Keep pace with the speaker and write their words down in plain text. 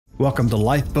Welcome to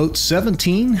Lifeboat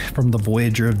 17 from the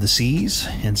Voyager of the Seas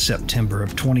in September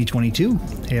of 2022.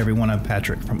 Hey everyone, I'm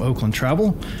Patrick from Oakland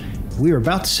Travel. We are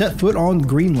about to set foot on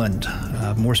Greenland,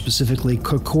 more specifically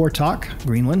Qaqortoq,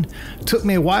 Greenland. It took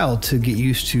me a while to get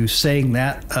used to saying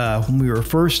that when we were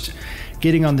first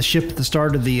getting on the ship at the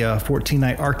start of the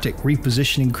 14-night Arctic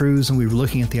repositioning cruise, and we were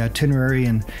looking at the itinerary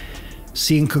and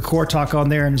seeing Qaqortoq on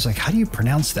there, and it's like, how do you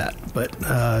pronounce that? But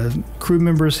crew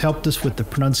members helped us with the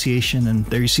pronunciation, and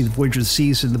there you see the Voyager of the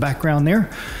Seas in the background there.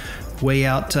 Way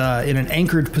out in an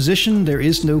anchored position. There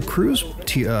is no cruise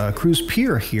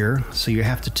pier here, so you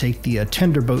have to take the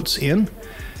tender boats in.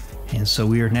 And so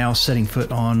we are now setting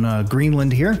foot on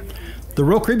Greenland here. The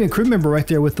Royal Caribbean crew member right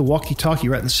there with the walkie-talkie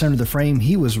right in the center of the frame,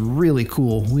 he was really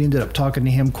cool. We ended up talking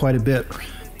to him quite a bit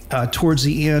towards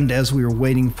the end as we were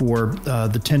waiting for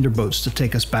the tender boats to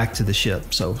take us back to the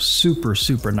ship. So super,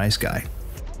 super nice guy.